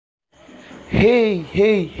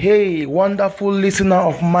Hey, wonderful listener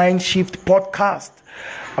of Mind Shift podcast.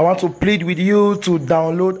 I want to plead with you to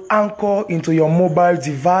download Anchor into your mobile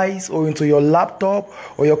device or into your laptop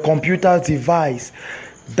or your computer device.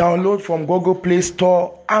 Download from Google Play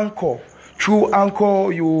Store Anchor. Through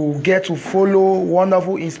Anchor, you get to follow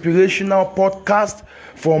wonderful inspirational podcasts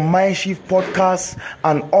from Mind Shift podcasts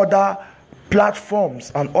and other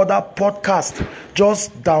platforms and other podcasts.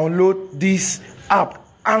 Just download this app,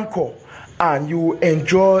 Anchor, and you will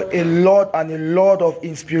enjoy a lot of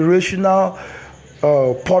inspirational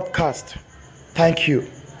podcast. Thank you.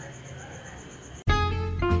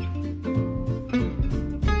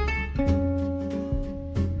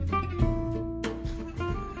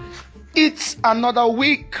 It's another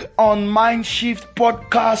week on Mind Shift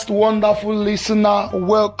podcast. Wonderful listener,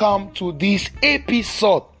 welcome to this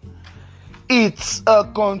episode. It's a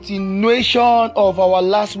continuation of our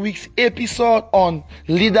last week's episode on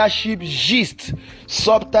leadership gist,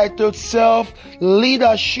 subtitled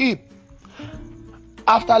Self-Leadership.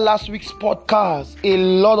 After last week's podcast, a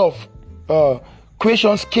lot of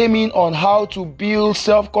questions came in on how to build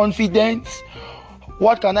self-confidence.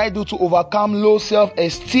 What can I do to overcome low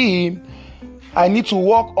self-esteem? I need to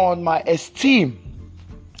work on my esteem.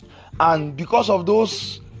 And because of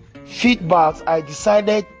those feedbacks, I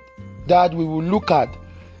decided that we will look at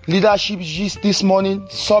leadership gist this morning,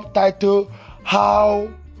 subtitle how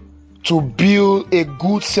to build a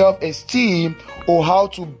good self-esteem or how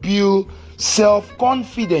to build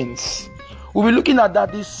self-confidence. We'll be looking at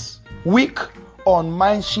that this week on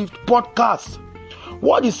Mind Shift podcast.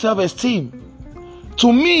 What is self-esteem?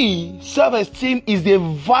 To me, self-esteem is the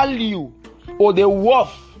value or the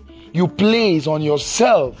worth you place on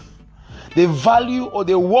yourself. The value or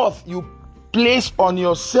the worth you place on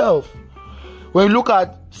yourself. When you look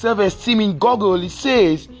at self-esteem in Google, it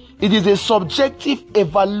says it is a subjective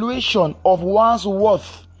evaluation of one's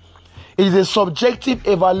worth. It is a subjective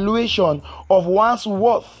evaluation of one's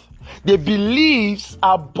worth. The beliefs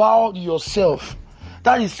about yourself.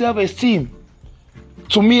 That is self-esteem.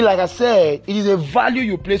 To me, like I said, it is a value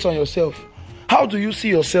you place on yourself. How do you see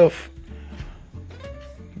yourself?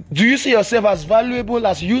 Do you see yourself as valuable,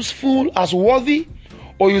 as useful, as worthy?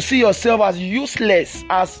 Or you see yourself as useless,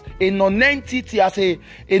 as a non-entity, as a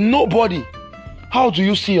nobody? How do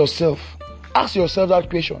you see yourself? Ask yourself that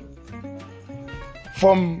question.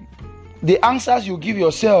 From the answers you give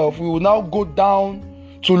yourself, we will now go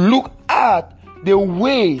down to look at the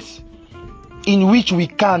ways in which we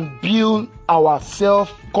can build our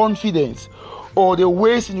self-confidence, or the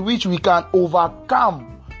ways in which we can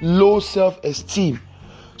overcome low self-esteem.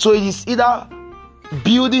 So it is either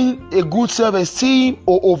building a good self-esteem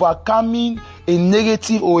or overcoming a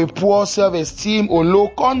negative or a poor self-esteem or low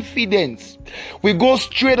confidence. We go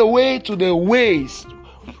straight away to the ways.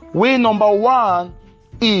 Way number one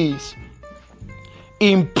is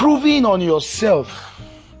improving on yourself.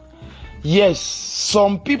 Yes,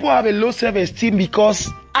 some people have a low self-esteem because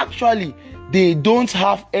actually they don't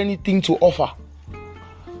have anything to offer.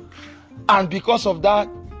 And because of that,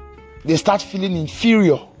 they start feeling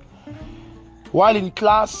inferior. While in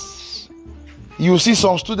class, you see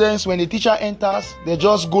some students, when the teacher enters, they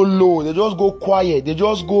just go low, they just go quiet, they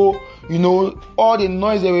just go, all the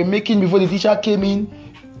noise they were making before the teacher came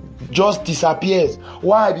in just disappears.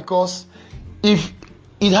 Why? Because if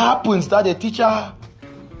it happens that the teacher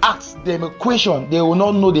asks them a question, they will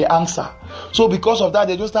not know the answer. So because of that,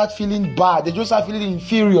 they just start feeling bad, they just start feeling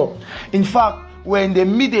inferior. In fact, when they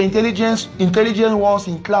meet the intelligent ones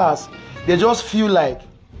in class, they just feel like,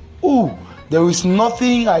 there is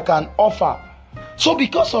nothing I can offer. So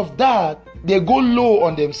because of that, they go low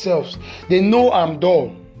on themselves. They know I'm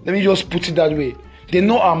dull. Let me just put it that way. They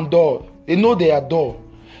know I'm dull. They know they are dull.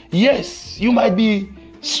 Yes, you might be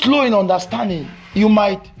slow in understanding. You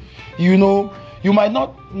might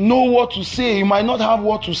not know what to say. You might not have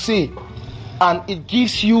what to say. And it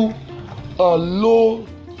gives you a low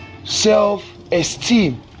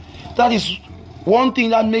self-esteem. That is one thing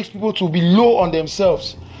that makes people to be low on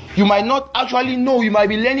themselves. You might not actually know. You might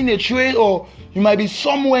be learning a trade, or you might be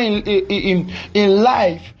somewhere in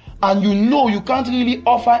life, and you can't really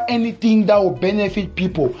offer anything that will benefit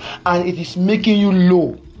people, and it is making you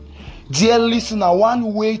low. Dear listener,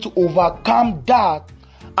 one way to overcome that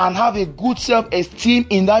and have a good self-esteem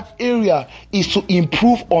in that area is to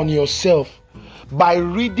improve on yourself by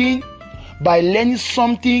reading, by learning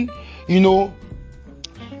something,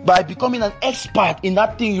 by becoming an expert in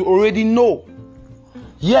that thing you already know.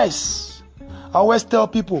 Yes, I always tell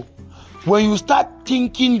people, when you start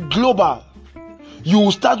thinking global, you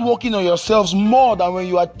will start working on yourselves more than when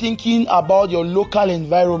you are thinking about your local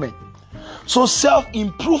environment. So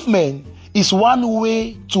self-improvement is one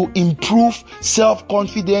way to improve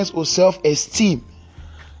self-confidence or self-esteem.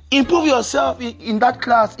 Improve yourself in that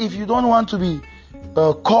class if you don't want to be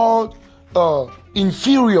called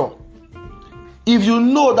inferior. If you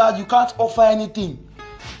know that you can't offer anything,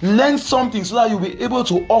 learn something so that you'll be able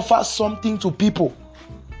to offer something to people.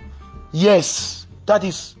 Yes, that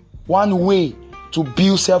is one way to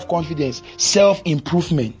build self-confidence,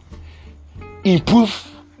 self-improvement.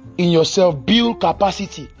 Improve in yourself, build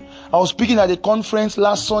capacity. I was speaking at a conference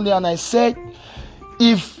last Sunday and I said,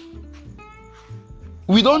 if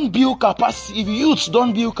we don't build capacity, if youths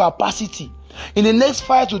don't build capacity, in the next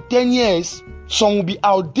 5 to 10 years, some will be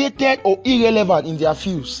outdated or irrelevant in their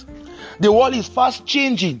fields. The world is fast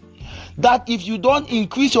changing. That if you don't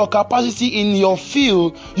increase your capacity in your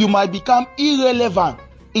field, you might become irrelevant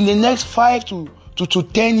in the next 5 to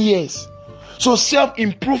 10 years. So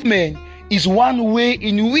self-improvement is one way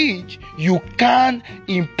in which you can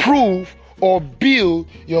improve or build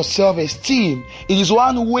your self-esteem. It is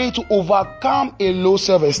one way to overcome a low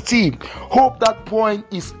self-esteem. Hope that point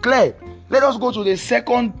is clear. Let us go to the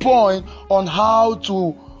second point on how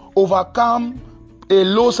to overcome a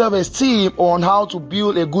low self-esteem, or on how to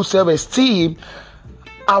build a good self-esteem.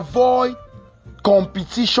 Avoid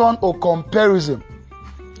competition or comparison.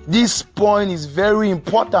 This point is very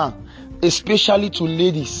important, especially to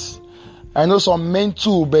ladies. I know some men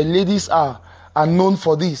too, but ladies are known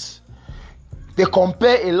for this. They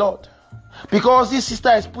compare a lot. Because this sister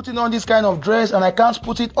is putting on this kind of dress and I can't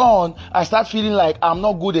put it on, I start feeling like I'm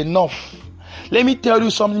not good enough. Let me tell you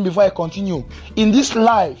something before I continue. In this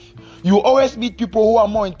life, you always meet people who are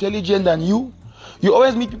more intelligent than you. You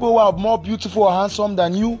always meet people who are more beautiful or handsome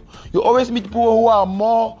than you. You always meet people who are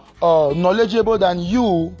more knowledgeable than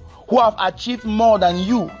you, who have achieved more than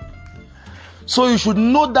you. So you should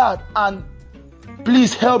know that, and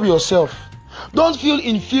please help yourself. Don't feel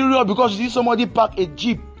inferior because you see somebody park a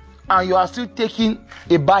jeep and you are still taking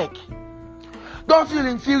a bike. Don't feel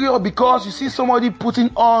inferior because you see somebody putting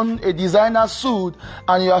on a designer suit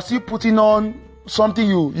and you are still putting on something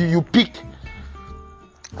you picked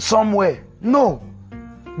somewhere. No,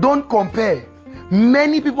 don't compare.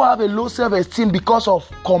 Many people have a low self-esteem because of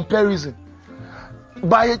comparison.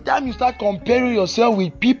 By the time you start comparing yourself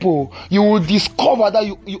with people, you will discover that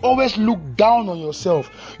you always look down on yourself.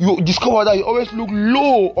 You discover that you always look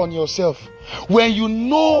low on yourself. When you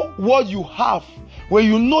know what you have, when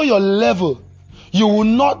you know your level, you will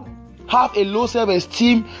not have a low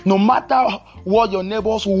self-esteem no matter what your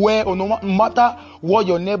neighbors wear or no matter what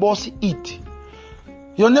your neighbors eat.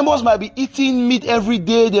 Your neighbors might be eating meat every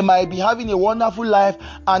day, they might be having a wonderful life,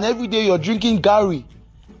 and every day you're drinking gari,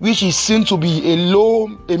 which is seen to be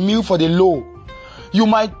a meal for the low. You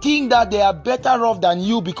might think that they are better off than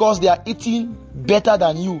you because they are eating better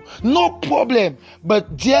than you. No problem.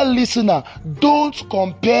 But dear listener, don't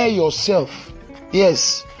compare yourself.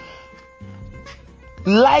 Yes.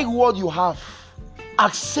 Like what you have.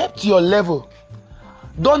 Accept your level.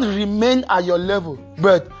 Don't remain at your level,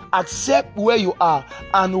 but accept where you are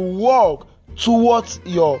and walk towards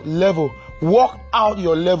your level. Walk out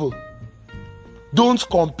your level. Don't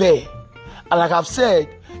compare. And like I've said,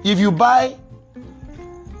 if you buy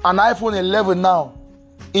an iPhone 11 now,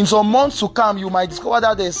 in some months to come, you might discover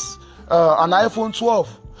that there's an iPhone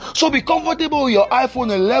 12. So be comfortable with your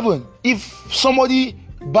iPhone 11 if somebody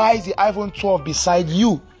buys the iPhone 12 beside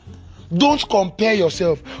you. Don't compare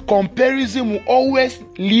yourself. Comparison will always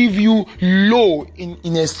leave you low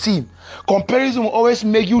in esteem. Comparison will always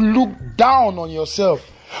make you look down on yourself.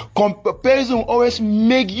 Comparison will always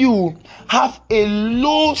make you have a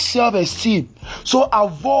low self-esteem. So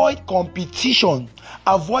avoid competition.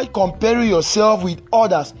 Avoid comparing yourself with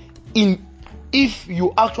others if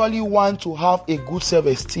you actually want to have a good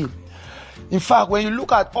self-esteem. In fact, when you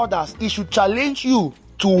look at others, it should challenge you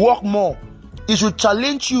to work more. It should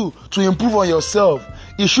challenge you to improve on yourself.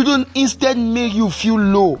 It shouldn't instead make you feel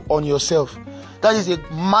low on yourself. That is a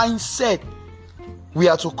mindset we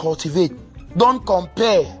are to cultivate. Don't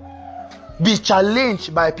compare. Be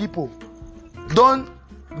challenged by people. Don't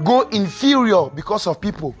go inferior because of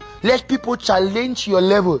people. Let people challenge your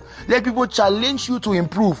level. Let people challenge you to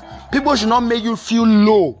improve. People should not make you feel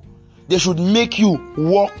low. They should make you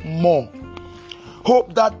work more.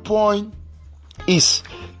 Hope that point is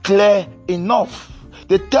clear enough.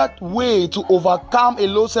 The third way to overcome a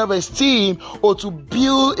low self-esteem or to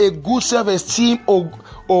build a good self-esteem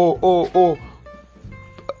or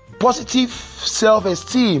positive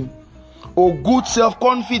self-esteem or good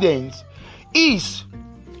self-confidence is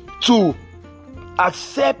to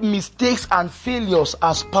accept mistakes and failures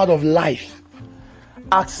as part of life.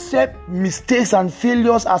 Accept mistakes and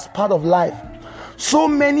failures as part of life. So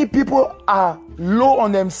many people are low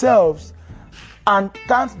on themselves and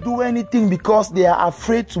can't do anything because they are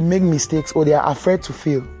afraid to make mistakes or they are afraid to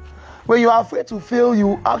fail. When you are afraid to fail,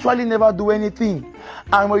 you actually never do anything.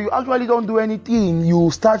 And when you actually don't do anything,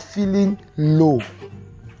 you start feeling low.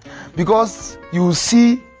 Because you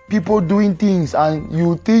see people doing things and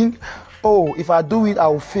you think, oh, if I do it, I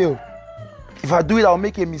will fail. If I do it, I'll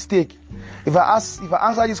make a mistake. If I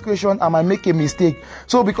answer this question, I might make a mistake.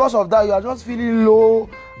 So because of that, you are just feeling low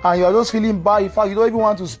and you are just feeling bad. In fact, you don't even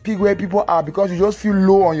want to speak where people are because you just feel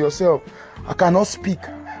low on yourself. I cannot speak.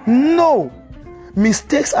 No.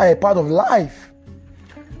 Mistakes are a part of life.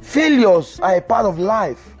 Failures are a part of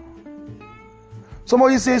life.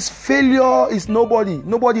 Somebody says failure is nobody.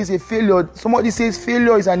 Nobody is a failure. Somebody says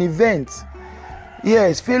failure is an event.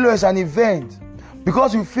 Yes, failure is an event.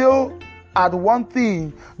 Because you fail at one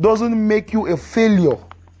thing doesn't make you a failure.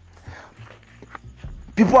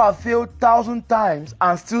 People have failed 1,000 times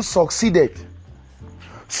and still succeeded.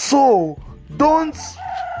 So don't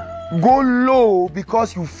go low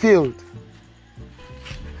because you failed.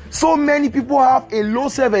 So many people have a low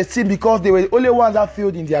self-esteem because they were the only ones that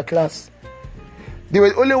failed in their class. They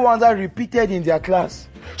were the only ones that repeated in their class.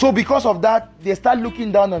 So because of that, they start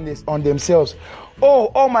looking down on themselves. Oh,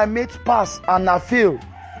 all my mates pass and I fail.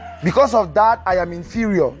 Because of that, I am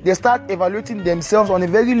inferior. They start evaluating themselves on a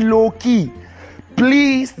very low key.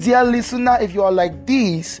 Please, dear listener, if you are like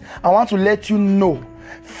this, I want to let you know,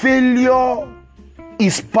 failure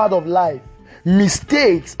is part of life.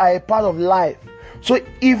 Mistakes are a part of life. So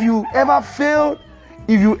if you ever failed,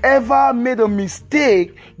 if you ever made a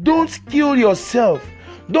mistake, don't kill yourself.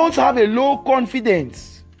 Don't have a low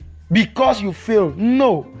confidence because you failed.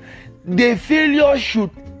 No. The failure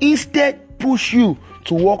should instead push you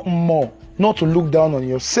to work more, not to look down on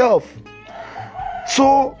yourself.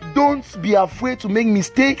 So don't be afraid to make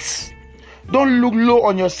mistakes. Don't look low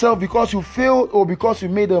on yourself because you failed or because you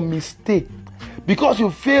made a mistake. Because you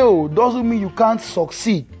failed doesn't mean you can't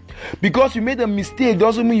succeed. Because you made a mistake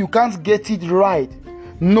doesn't mean you can't get it right.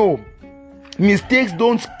 No. Mistakes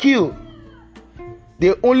don't kill.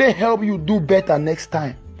 They only help you do better next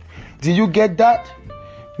time. Did you get that?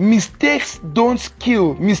 Mistakes don't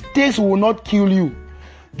kill. Mistakes will not kill you.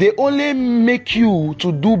 They only make you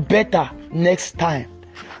to do better next time.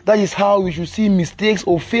 That is how we should see mistakes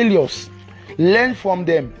or failures. Learn from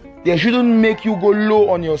them. They shouldn't make you go low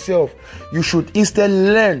on yourself. You should instead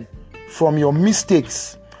learn from your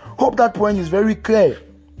mistakes. Hope that point is very clear.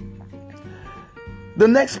 The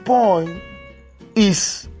next point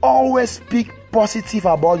is always speak positive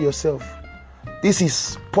about yourself. This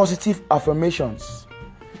is positive affirmations.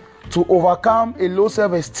 To overcome a low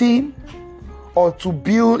self-esteem or to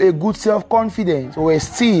build a good self-confidence or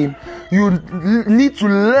esteem, you need to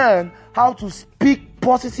learn how to speak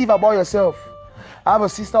positive about yourself. I have a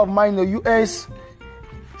sister of mine in the US.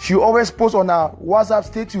 She always posts on her WhatsApp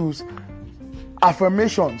status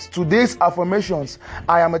affirmations. Today's affirmations: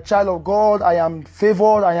 I am a child of God, I am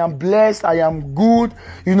favored, I am blessed, I am good.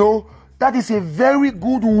 You know, that is a very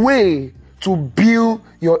good way to build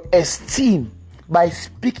your esteem, by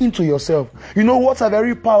speaking to yourself. You know, words are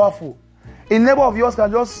very powerful. A neighbor of yours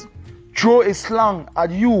can just throw a slang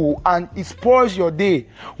at you and it spoils your day.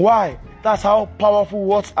 Why? That's how powerful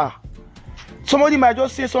words are. Somebody might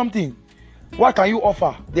just say something. What can you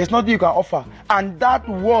offer? There's nothing you can offer. And that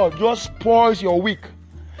word just spoils your week.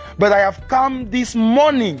 But I have come this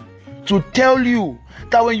morning to tell you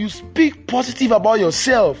that when you speak positive about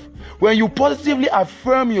yourself, when you positively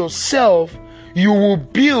affirm yourself, you will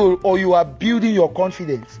build, or you are building, your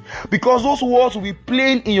confidence. Because those words will be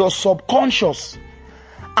playing in your subconscious.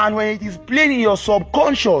 And when it is playing in your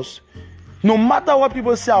subconscious, no matter what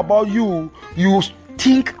people say about you, you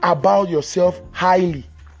think about yourself highly.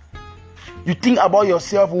 You think about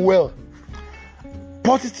yourself well.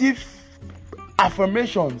 Positive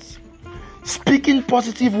affirmations, speaking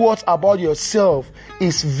positive words about yourself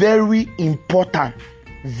is very important.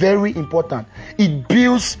 Very important. It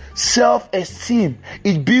builds self-esteem.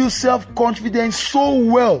 It builds self-confidence so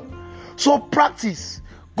well. So practice.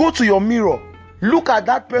 Go to your mirror. Look at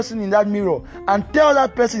that person in that mirror and tell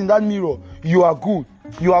that person in that mirror, you are good.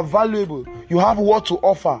 You are valuable. You have what to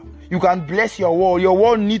offer. You can bless your world. Your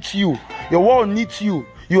world needs you. Your world needs you.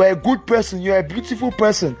 You are a good person. You are a beautiful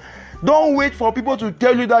person. Don't wait for people to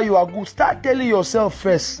tell you that you are good. Start telling yourself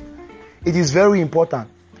first. It is very important.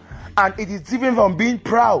 And it is different from being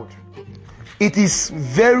proud. It is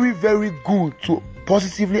very, very good to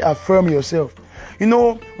positively affirm yourself. You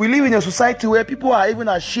know, we live in a society where people are even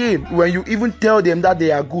ashamed when you even tell them that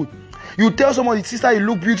they are good. You tell somebody, sister, you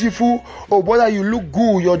look beautiful, or brother, you look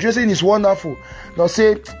good, your dressing is wonderful. They'll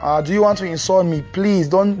say, do you want to insult me? Please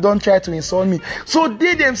don't try to insult me. So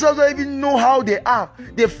they themselves don't even know how they are.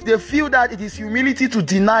 They feel that it is humility to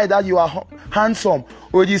deny that you are handsome,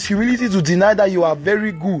 or it is humility to deny that you are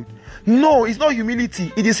very good. No, it's not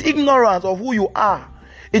humility. It is ignorance of who you are.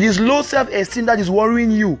 It is low self-esteem that is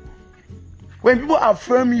worrying you. When people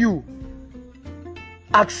affirm you,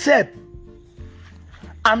 accept.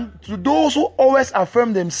 And to those who always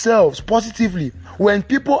affirm themselves positively, when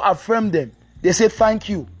people affirm them, they say thank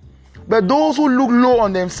you. But those who look low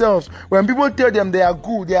on themselves, when people tell them they are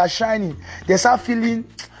good, they are shining, they start feeling,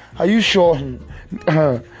 are you sure?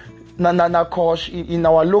 Kosh, in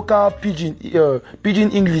our local pidgin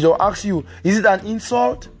English, they'll ask you, is it an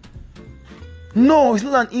insult? No, it's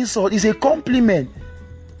not an insult, it's a compliment.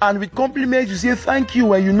 And with compliments, you say thank you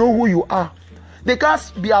when you know who you are. They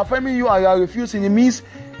can't be affirming you and you are refusing. It means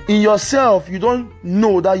in yourself, you don't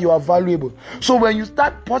know that you are valuable. So when you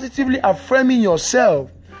start positively affirming yourself,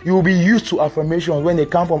 you will be used to affirmations when they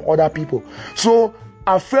come from other people. So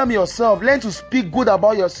affirm yourself. Learn to speak good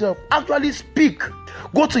about yourself. Actually speak.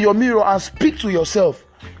 Go to your mirror and speak to yourself.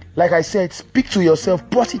 Like I said, speak to yourself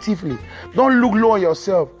positively. Don't look low on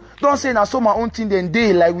yourself. Don't say, I saw my own thing then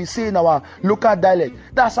day, like we say in our local dialect.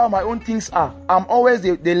 That's how my own things are. I'm always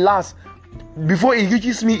the last. Before it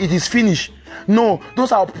reaches me, it is finished. No,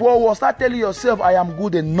 those are poor words. Start telling yourself, I am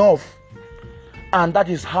good enough. And that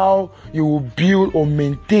is how you will build or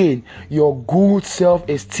maintain your good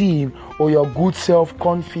self-esteem or your good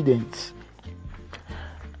self-confidence.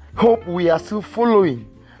 Hope we are still following.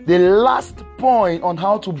 The last point on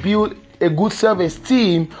how to build a good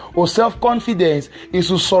self-esteem or self-confidence is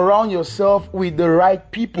to surround yourself with the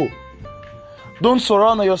right people. Don't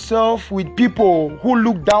surround yourself with people who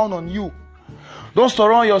look down on you. Don't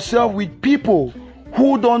surround yourself with people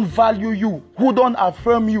who don't value you, who don't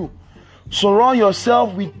affirm you. Surround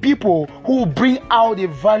yourself with people who bring out the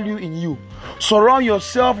value in you. Surround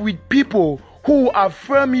yourself with people who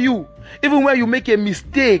affirm you. Even when you make a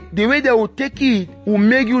mistake, the way they will take it will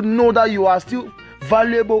make you know that you are still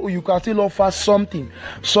valuable or you can still offer something.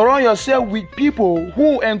 Surround yourself with people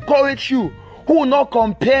who encourage you, who will not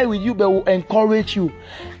compare with you but will encourage you.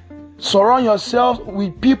 Surround yourself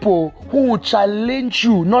with people who will challenge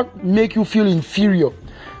you, not make you feel inferior.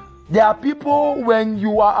 There are people, when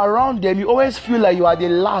you are around them, you always feel like you are the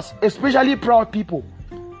last, especially proud people.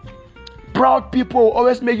 Proud people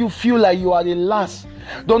always make you feel like you are the last.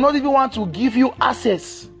 They not even want to give you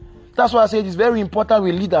access. That's why I say it is very important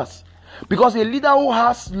with leaders. Because a leader who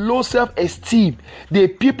has low self-esteem, the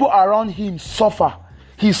people around him suffer.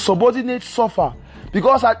 His subordinates suffer.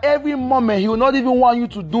 Because at every moment, he will not even want you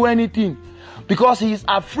to do anything. Because he is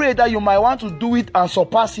afraid that you might want to do it and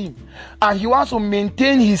surpass him. And he wants to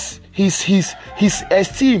maintain his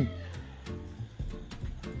esteem.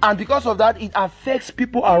 And because of that, it affects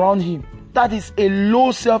people around him. That is a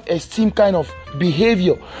low self-esteem kind of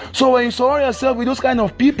behavior. So when you surround yourself with those kind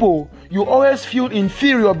of people, you always feel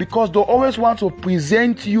inferior because they always want to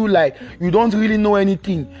present you like you don't really know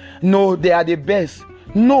anything. No, they are the best.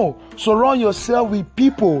 No, surround yourself with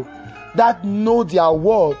people that know their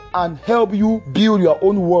worth and help you build your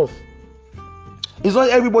own worth. It's not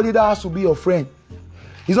everybody that has to be your friend.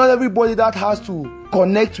 It's not everybody that has to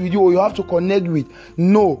connect with you or you have to connect with.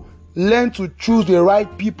 No, learn to choose the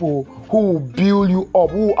right people who will build you up,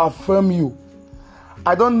 who will affirm you.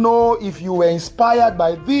 I don't know if you were inspired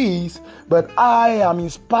by this, but I am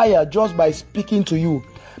inspired just by speaking to you.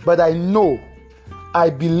 But I know, I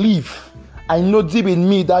believe, I know deep in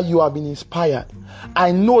me that you have been inspired.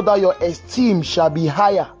 I know that your esteem shall be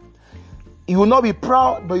higher. You will not be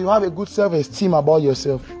proud, but you have a good self-esteem about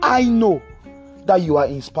yourself. I know that you are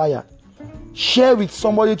inspired. Share with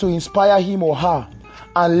somebody to inspire him or her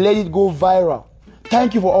and let it go viral.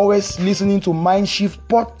 Thank you for always listening to Mindshift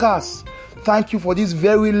Podcast. Thank you for this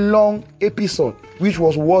very long episode, which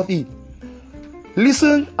was worth it.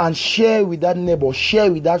 Listen and share with that neighbor,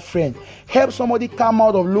 share with that friend. Help somebody come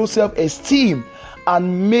out of low self-esteem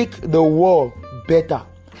and make the world better.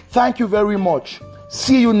 Thank you very much.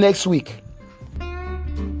 See you next week.